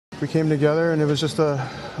we came together, and it was just a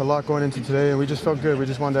lot going into today, and we just felt good. We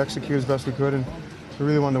just wanted to execute as best we could, and we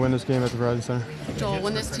really wanted to win this game at the Verizon Center. Joel,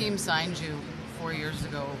 when this team signed you 4 years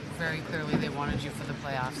ago, very clearly they wanted you for the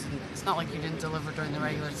playoffs. And it's not like you didn't deliver during the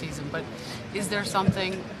regular season, but is there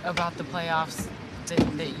something about the playoffs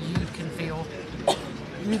that you can feel?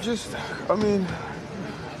 I mean,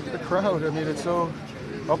 the crowd, it's so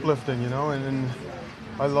uplifting, and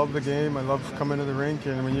I love the game. I love coming to the rink,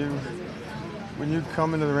 and when you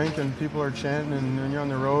come into the rink and people are chanting, and when you're on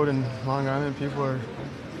the road in Long Island, people are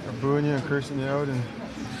booing you and cursing you out, and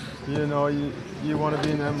you want to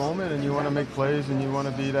be in that moment, and you want to make plays, and you want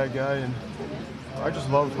to be that guy. And I just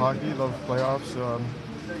love hockey, love playoffs.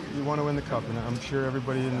 You want to win the cup, and I'm sure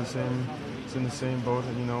everybody is in the same boat.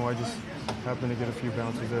 And I just happen to get a few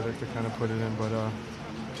bounces there to kind of put it in, but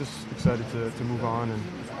just excited to move on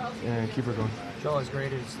and keep it going. Joel, as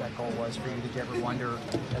great as that goal was for you, did you ever wonder,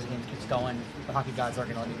 as the game keeps going, the hockey gods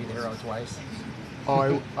aren't going to let you be the hero twice?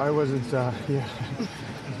 Oh, I wasn't, yeah.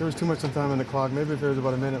 There was too much time on the clock. Maybe if there was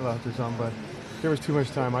about a minute left or something, but there was too much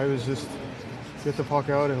time. I was just, get the puck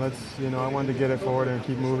out and I wanted to get it forward and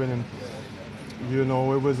keep moving. And, it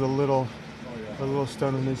was a little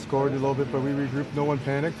stun when they scored a little bit, but we regrouped. No one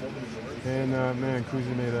panicked. And, man,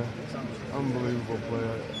 Kuzi made an unbelievable play.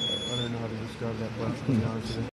 I don't know how to describe that play, to be honest with you.